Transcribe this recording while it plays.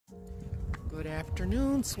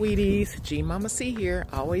Afternoon, sweeties. G Mama C here,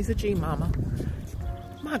 always a G Mama.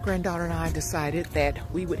 My granddaughter and I decided that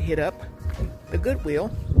we would hit up the Goodwill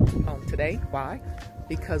today. Why?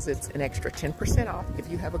 Because it's an extra 10% off if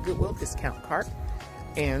you have a Goodwill discount card.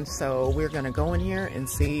 And so we're gonna go in here and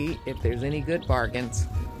see if there's any good bargains.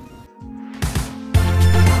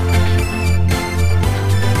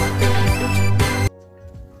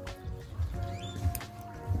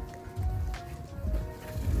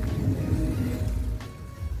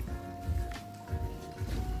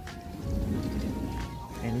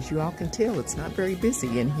 And as you all can tell, it's not very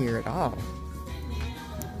busy in here at all.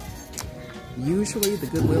 Usually the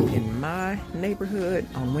Goodwill in my neighborhood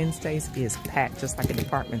on Wednesdays is packed just like a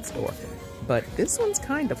department store. But this one's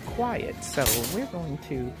kind of quiet, so we're going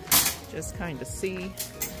to just kind of see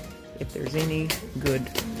if there's any good,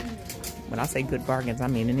 when I say good bargains, I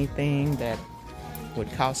mean anything that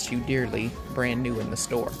would cost you dearly brand new in the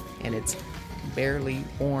store. And it's barely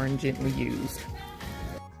worn, gently used.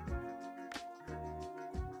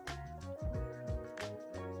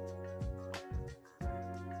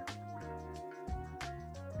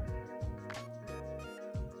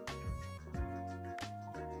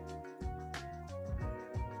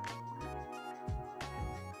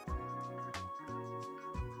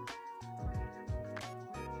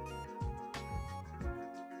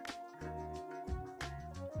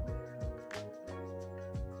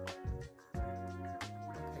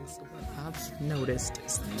 So what I've noticed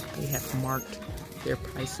is that they have marked their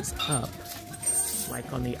prices up,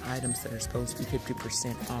 like on the items that are supposed to be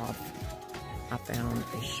 50% off. I found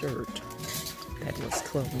a shirt that was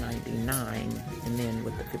 $12.99, and then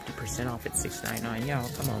with the 50% off, it's $6.99. Y'all,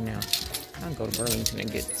 come on now. I can go to Burlington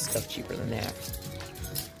and get stuff cheaper than that.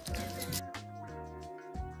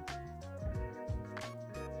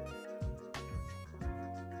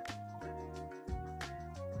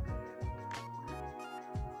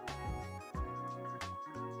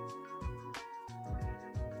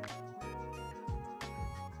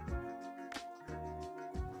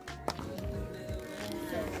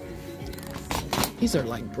 These are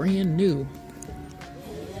like brand new.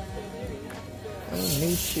 Oh,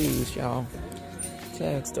 new shoes, y'all.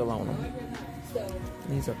 Tag's still on them.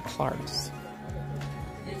 These are Clark's.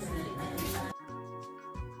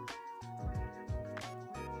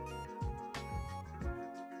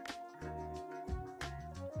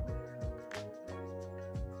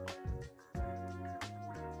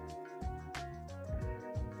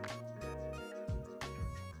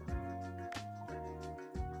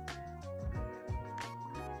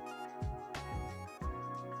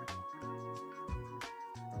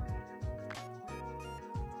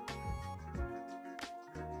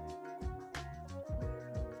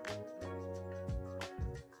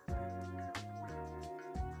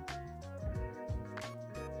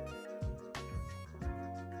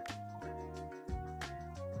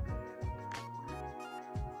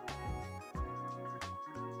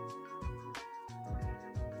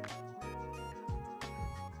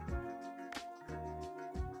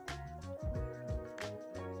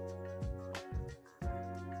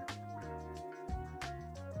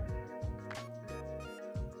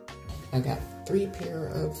 I got 3 pair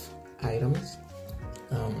of items.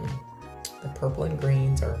 The purple and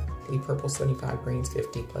greens are 3 purple, 75, greens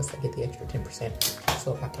 50, plus I get the extra 10%.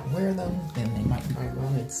 So if I can wear them, then they might try them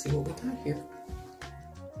on and see what we got here.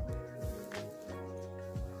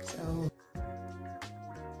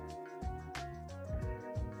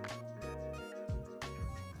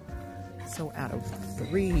 So out of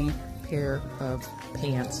 3 pair of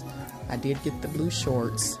pants, I did get the blue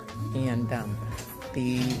shorts, and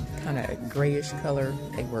the kind of grayish color,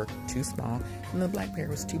 they were too small, and the black pair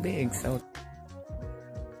was too big. So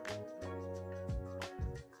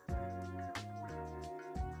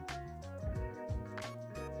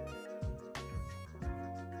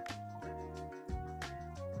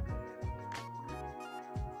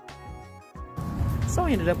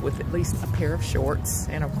I ended up with at least a pair of shorts,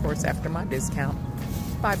 and of course after my discount,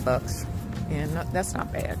 $5, and that's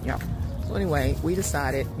not bad, y'all. So anyway, we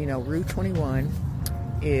decided, you know, Rue 21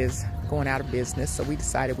 is going out of business, so we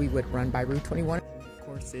decided we would run by Rue 21. Of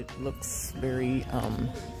course, it looks very,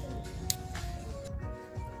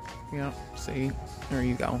 yeah, see, there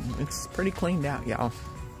you go. It's pretty cleaned out, y'all.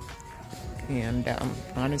 And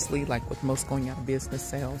honestly, like with most going out of business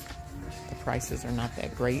sales, the prices are not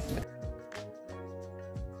that great.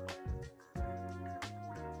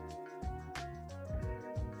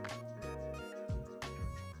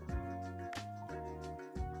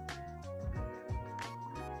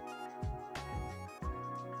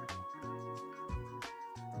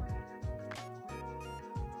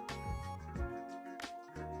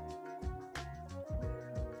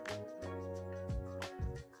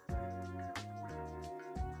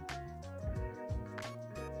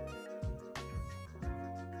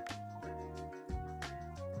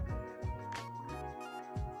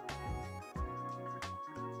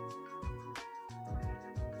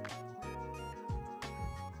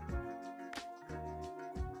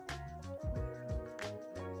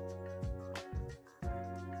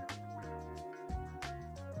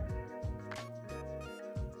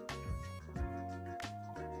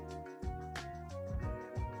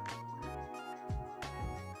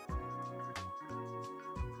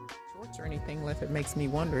 shorts or anything left. It makes me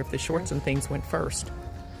wonder if the shorts and things went first.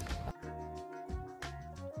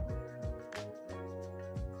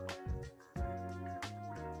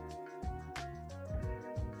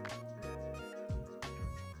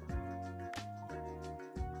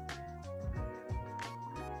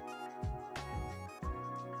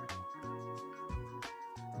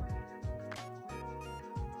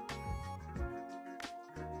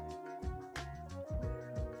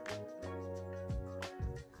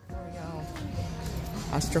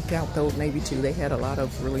 I struck out the Old Navy too. They had a lot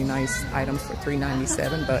of really nice items for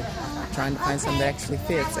 $3.97, but trying to find something that actually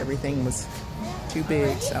fits, everything was too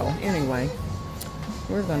big. So anyway,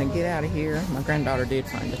 we're gonna get out of here. My granddaughter did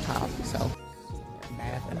find the top, so.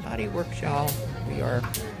 Bath and Body Works, y'all. We are,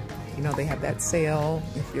 you know, they have that sale.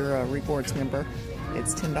 If you're a rewards member,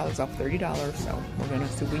 it's $10 off $30, so we're gonna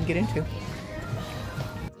see what we can get into.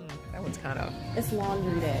 That one's kind of... It's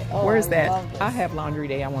laundry day. Oh, where's that? I have laundry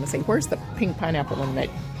day, I want to say. Where's the pink pineapple one that...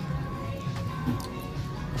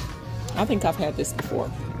 I think I've had this before.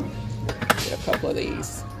 Get a couple of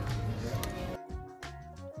these.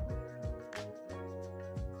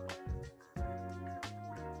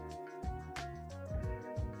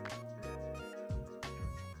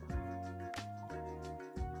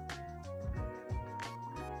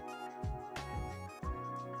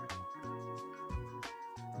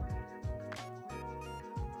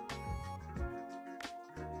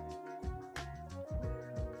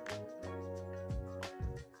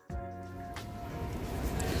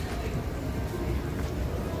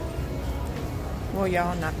 Well,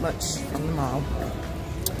 y'all, not much from the mall.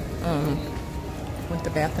 Went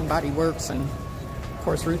to Bath and Body Works and, of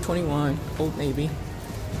course, Route 21, Old Navy.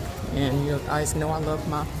 And you guys know I love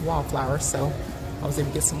my wallflowers, so I was able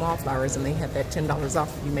to get some wallflowers, and they had that $10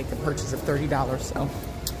 off if you make a purchase of $30. So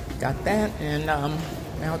got that, and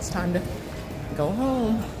now it's time to go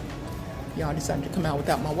home. Y'all decided to come out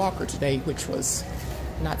without my walker today, which was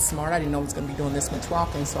not smart. I didn't know I was going to be doing this much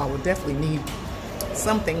walking, so I will definitely need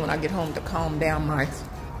something when I get home to calm down my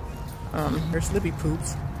there's Libby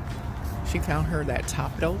Poops. She found her that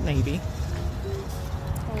top at Old Navy.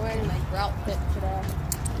 I'm wearing my grout fit today.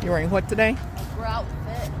 You're wearing what today? A grout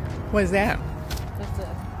fit. What is that? Just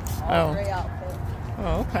a all gray outfit.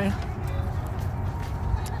 Oh, okay.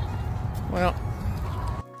 Well,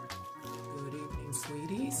 good evening,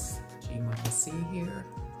 sweeties. G-Mama-C here.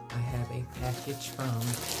 I have a package from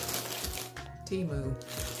TEMU.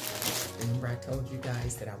 Remember I told you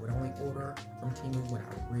guys that I would only order from TEMU when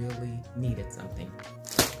I really needed something.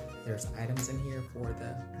 There's items in here for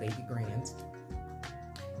the baby grands.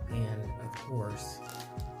 And of course,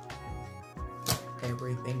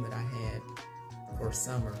 everything that I had for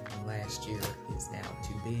summer from last year is now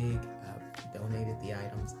too big. I've donated the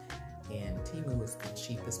items, and TEMU is the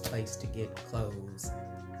cheapest place to get clothes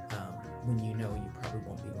when you know you probably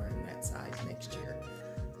won't be wearing that size next year.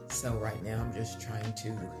 So right now I'm just trying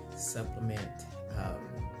to supplement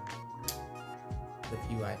the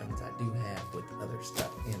few items I do have with other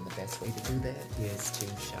stuff, and the best way to do that is to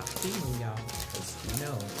shop TEMU, y'all, because you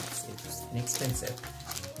know it's inexpensive.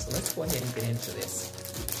 So let's go ahead and get into this.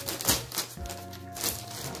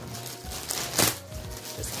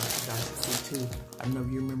 Just want you guys to see too. I don't know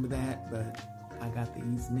if you remember that, but I got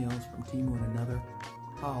these nails from TEMU in another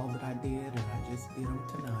haul that I did, and I just did them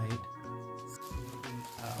tonight.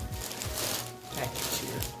 Package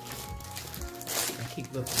here. I keep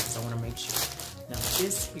looking because I want to make sure. Now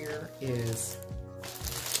this here is,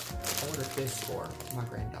 I ordered this for my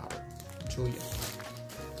granddaughter, Julia.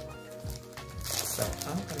 So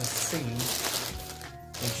I'm going to see,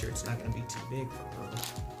 make sure it's not going to be too big for her.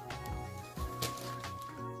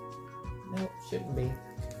 Nope, shouldn't be.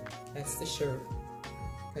 That's the shirt.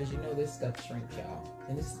 Because you know this stuff shrinks, y'all.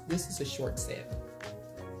 And this is a short set.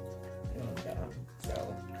 And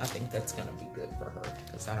so I think that's going to be good for her,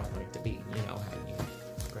 because I don't want it to be, you know, how you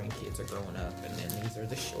grandkids are growing up, and then these are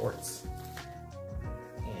the shorts.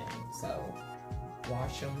 And so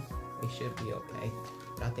wash them, they should be okay.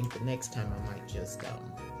 But I think the next time I might just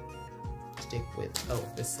stick with, oh,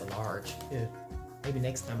 this is a large. Yeah. Maybe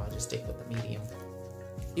next time I'll just stick with the medium.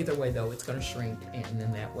 Either way though, it's going to shrink, and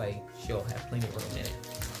then that way she'll have plenty of room in it.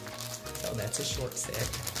 So that's a short set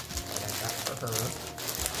that I got for her.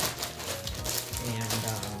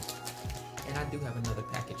 And I do have another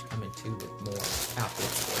package coming too with more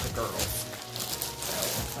outfits for the girls.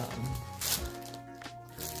 So,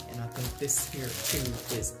 and I think this here too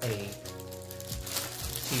is a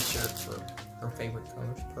t-shirt for her favorite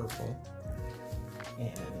color, purple.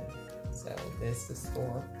 And so this is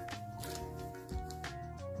for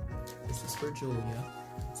Julia.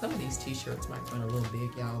 Some of these t-shirts might run a little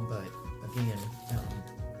big, y'all, but again,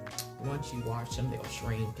 once you wash them, they'll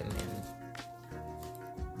shrink and then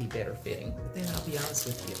be better fitting. But then I'll be honest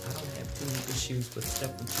with you, I don't have too many issues with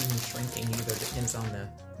stuff with Temu shrinking either. Depends on the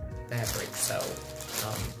fabric. So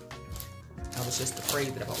I was just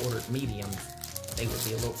afraid that if I ordered mediums, they would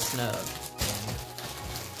be a little snug. And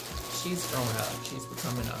she's grown up. She's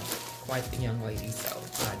becoming quite the young lady. So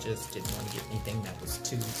I just didn't want to get anything that was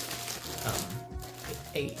too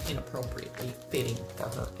inappropriately fitting for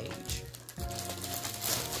her age.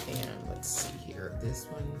 And let's see here. This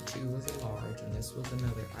one too was a large, and this was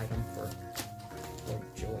another item for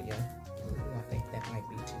Joya. Ooh, I think that might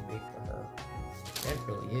be too big for her. That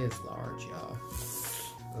really is large, y'all.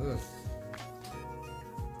 Ugh.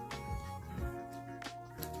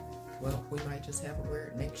 Well, we might just have her wear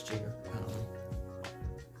it next year.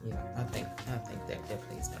 Yeah, I think that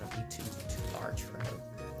definitely is gonna be too large for her.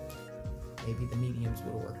 Maybe the mediums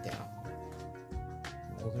would have worked out.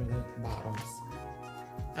 Those are the bottoms.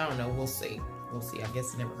 I don't know, we'll see. We'll see. I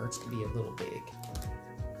guess it never hurts to be a little big.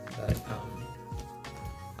 But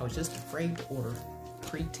I was just afraid to order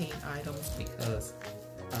preteen items because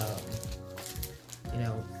you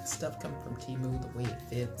know, stuff coming from Temu, the way it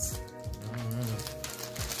fits.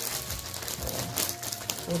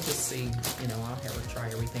 We'll just see. You know, I'll have her try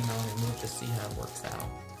everything on and we'll just see how it works out.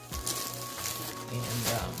 And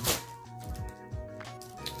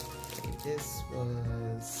okay, this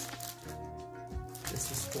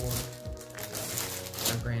is for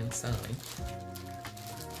my grandson.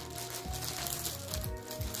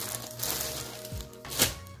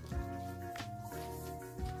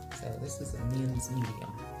 So this is a men's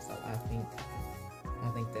medium. So I think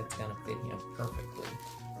that's gonna fit him perfectly.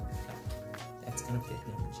 That's gonna fit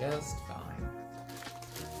him just fine.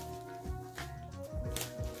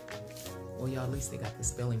 Well, y'all, at least they got the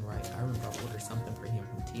spelling right. I remember I ordered something for him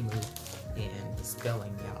from Temu, and the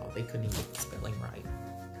spelling, y'all, they couldn't even get the spelling right.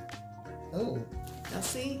 Oh, now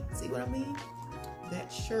see what I mean?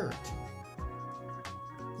 That shirt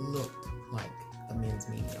looked like a men's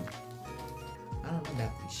medium. I don't know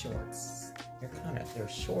about these shorts. They're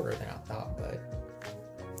shorter than I thought, but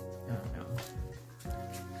I don't know.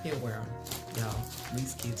 He'll wear them, y'all.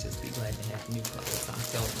 These kids just be glad to have new clothes, I'm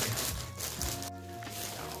telling you.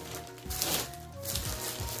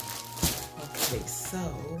 Okay, so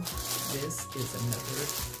this is another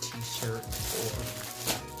t-shirt for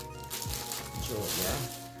Julia.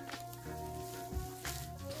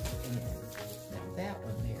 And now that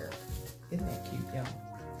one there, isn't that cute, y'all?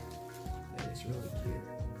 That is really cute.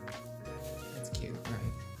 That's cute,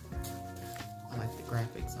 right? I like the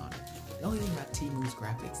graphics on it. The only thing about Temu's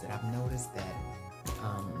graphics that I've noticed that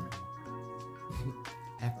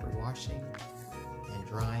after washing and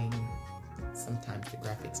drying, sometimes the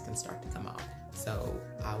graphics can start to come off. So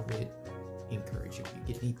I would encourage you, if you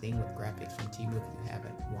get anything with graphics from Temu, if you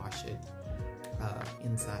haven't, wash it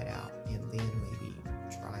inside out, and then maybe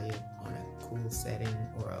try it on a cool setting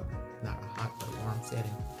or not a hot but a warm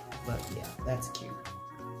setting. But yeah, that's cute.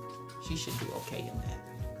 She should do okay in that.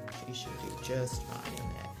 She should do just fine in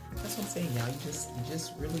that. That's what I'm saying, y'all.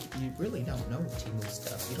 You really don't know Temu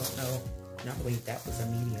stuff. You don't know. And I believe that was a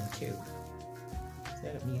medium too. Is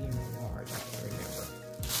that a medium or large? I can't remember.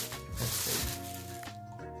 Let's see.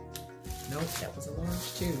 Nope, that was a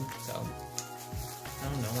large too. So I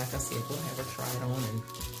don't know. Like I said, we'll have her try it on and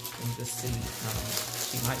just see.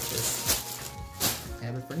 She might just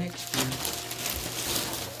have it for next year.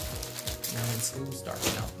 Now when school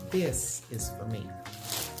starts. Now this is for me.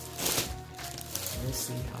 We'll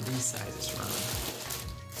see how these sizes run.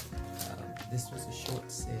 This was a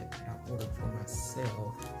short set that I ordered for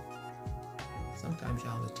myself. Sometimes,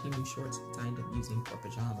 y'all, the Temu shorts I end up using for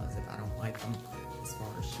pajamas if I don't like them as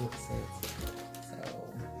far as short sets. So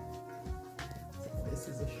this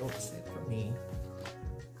is a short set for me.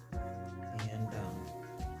 And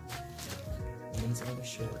these are the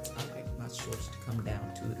shorts. I like my shorts to come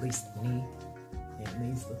down to at least the knee.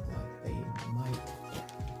 And these look like they might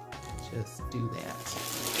just do that.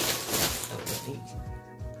 So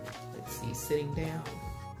let's see, sitting down.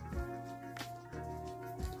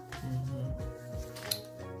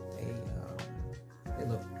 They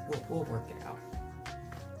look. We'll work it out.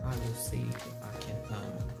 I will see if I can.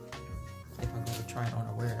 If I'm going to try it on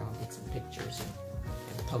or wear it, I'll get some pictures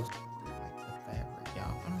and post the fabric,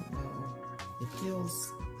 y'all. I don't know. It feels.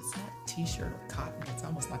 It's not t-shirt or cotton. It's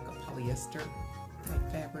almost like a polyester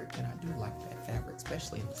type fabric, and I do like that fabric,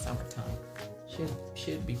 especially in the summertime.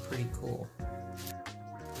 Should be pretty cool.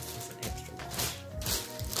 This is an extra large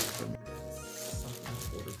for me. Something I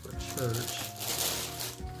ordered for church.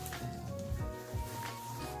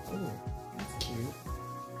 Oh, that's cute.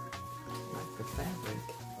 I like the fabric.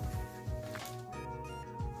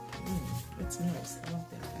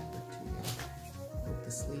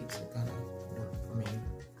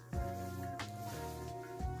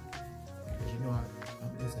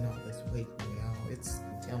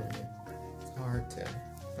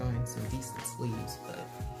 find some decent sleeves, but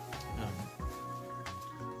I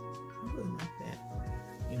really like that.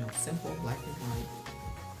 You know, simple, black and white.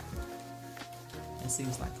 It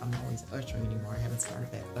seems like I'm always ushering anymore. I haven't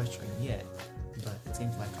started back ushering yet, but it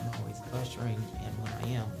seems like I'm always ushering, and when I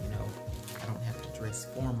am, you know, I don't have to dress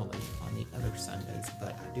formally on the other Sundays,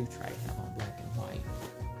 but I do try to have on black and white.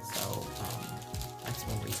 So that's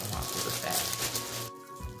one reason why I ordered that.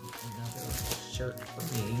 Another shirt for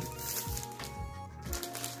me.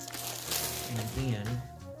 And again,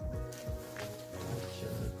 white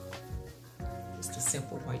shirt. Just a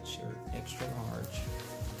simple white shirt, extra large.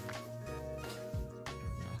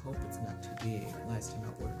 And I hope it's not too big. Last time I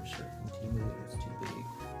ordered a shirt from TEMU, it was too big.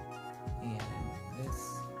 And this,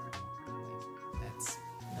 that's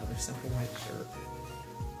another simple white shirt.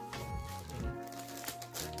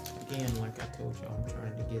 Again, like I told you, I'm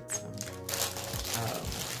trying to get some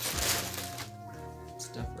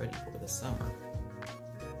stuff ready for the summer.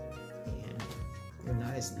 And they're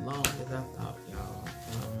not as long as I thought, y'all.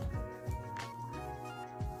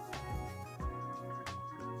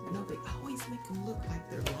 You know, they always make them look like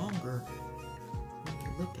they're longer when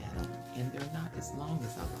you look at them, and they're not as long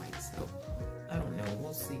as I like. So, I don't know.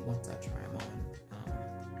 We'll see once I try them on.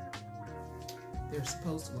 They're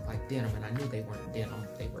supposed to look like denim, and I knew they weren't denim.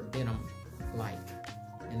 They were denim-like,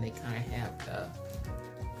 and they kind of have the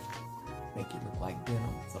make it look like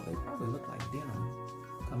denim. So they probably look like denim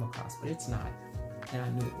come across, but it's not. And I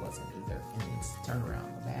knew it wasn't either. And it's turned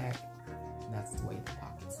around the back, and that's the way the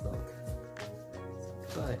pockets look.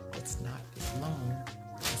 But it's not as long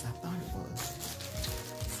as I thought it was.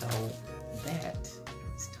 So that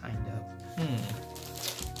is kind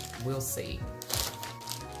of, we'll see.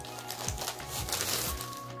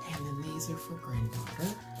 And then these are for granddaughter.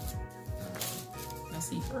 Now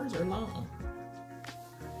see, hers are long.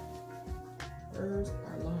 Hers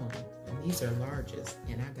are long. And these are larges.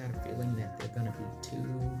 And I got a feeling that they're going to be too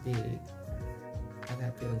big. I got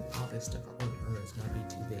a feeling all this stuff I ordered her is going to be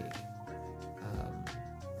too big.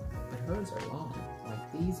 But hers are long.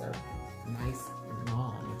 Like, these are nice and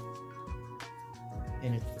long.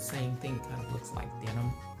 And it's the same thing, kind of looks like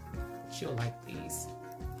denim. She'll like these.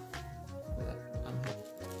 But I'm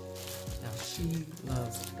hoping. Now, she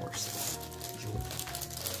loves horses. Julia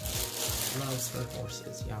loves her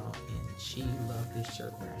horses, y'all. And she loved this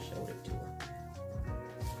shirt when I showed it to her.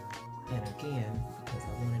 And again, because I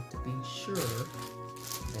wanted to be sure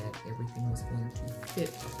that everything was going to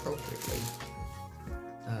fit appropriately,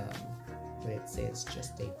 but it says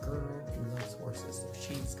just a girl who loves horses, so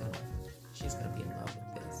she's gonna be in love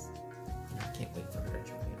with this. And I can't wait for her to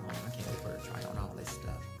try it on. I can't wait for her to try on all this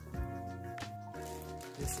stuff.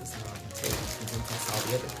 This is long too, and since I saw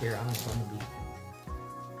the other pair, I'm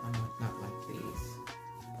not like these.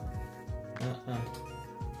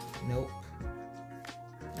 Nope.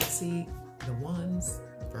 I see the ones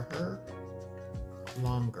for her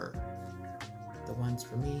longer. The ones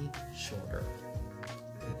for me shorter.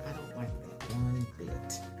 And I don't like that one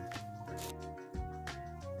bit.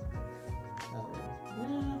 So,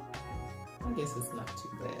 I guess it's not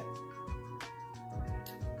too bad.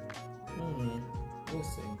 We'll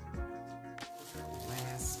see.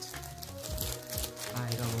 Last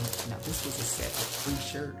item. Now this was a set of 3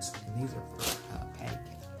 shirts, and these are for Patty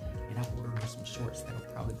Cake. And I ordered her some shorts that'll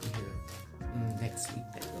probably be here next week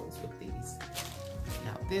that goes with these.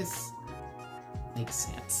 Now this makes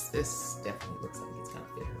sense. This definitely looks like it's gonna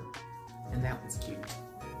fit her. And that one's cute.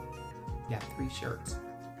 Got 3 shirts.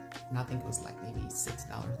 And I think it was like maybe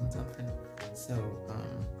 $6 and something. So,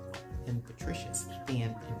 and Patricia's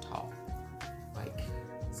thin and tall. Like,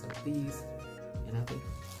 so these, and I think,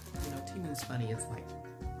 you know, TEMU's funny. It's like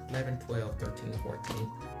 11, 12, 13,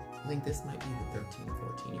 14. I think this might be the 13,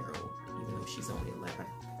 14-year-old, even though she's only 11.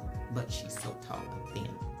 But she's so tall and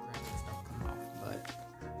thin. Graphics don't come off, but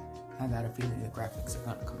I got a feeling the graphics are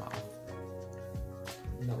gonna come off.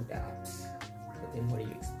 No doubt. But then what do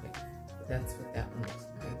you expect? But that's what that one looks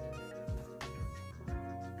like.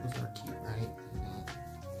 Those are cute, right?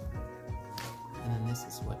 And then this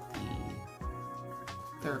is what the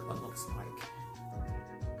third one looks like.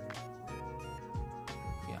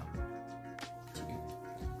 Yeah. Cute.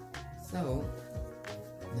 So,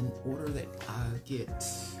 the order that I get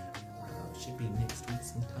should be next week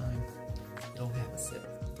sometime. It'll have a set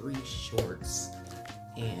of 3 shorts,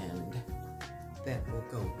 and that will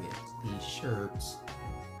go with these shirts.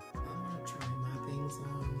 I'm gonna try my things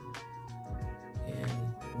on,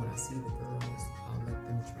 and when I see the girls, I'll let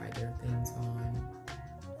them try their things on,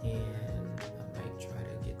 and I might try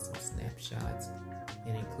to get some snapshots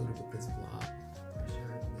and include it with this vlog. I'm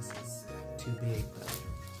sure this is too big, but